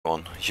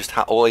on. Just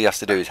all he has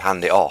to do is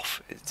hand it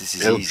off. This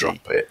is He'll easy.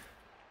 drop it.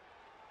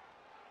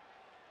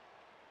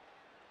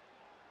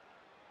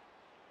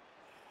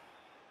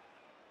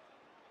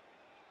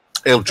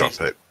 He'll drop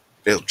it.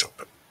 He'll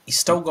drop it. He's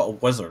still got a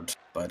wizard,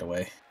 by the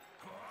way.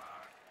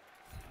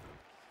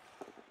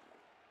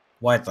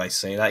 Why did I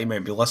say that? He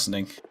might be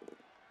listening.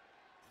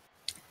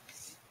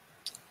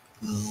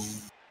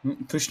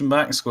 Pushed him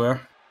back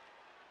square.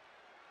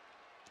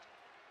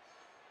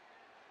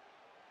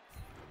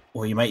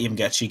 Well, you might even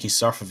get a cheeky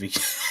surf if he...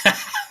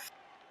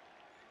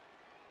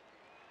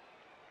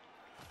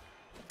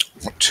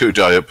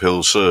 2-die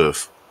uphill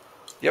surf.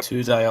 Yep.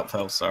 2-die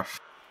uphill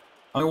surf.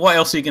 I mean, what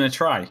else are you going to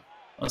try?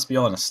 Let's be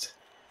honest.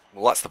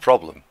 Well, that's the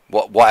problem.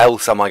 What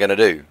else am I going to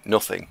do?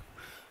 Nothing.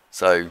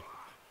 So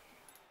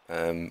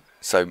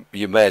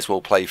you may as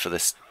well play for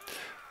this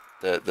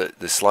the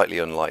slightly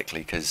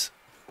unlikely, because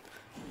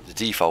the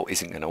default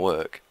isn't going to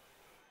work.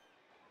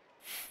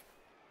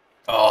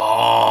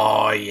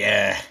 Oh,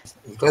 yeah.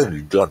 We've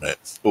already done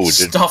it. Oh, we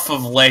didn't. Stuff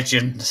of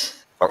legend.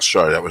 Oh,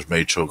 sorry, that was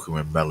me talking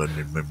with melon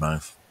in my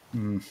mouth.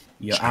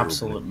 You're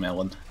absolute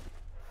melon.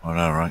 I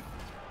know, right?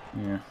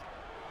 Yeah.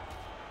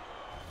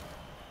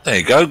 There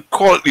you go.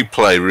 Quality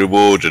play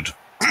rewarded.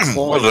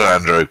 Well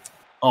done, Andrew.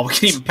 Oh, we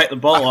can even pick the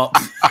ball up.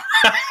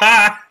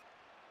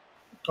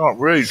 Can't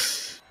read.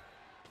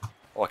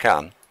 Oh, I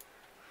can.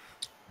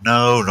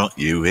 No, not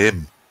you,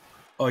 him.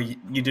 Oh, you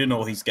do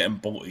know he's getting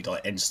bolted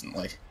like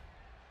instantly.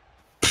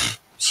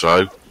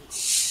 So,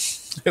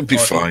 it'll be Oh,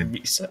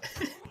 fine.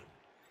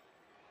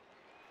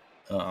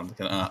 Oh, I'm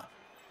looking at that.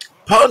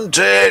 Punt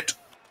it!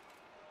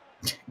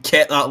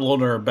 Get that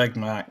loner, Big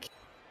Mac.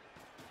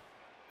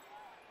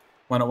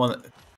 Why not one?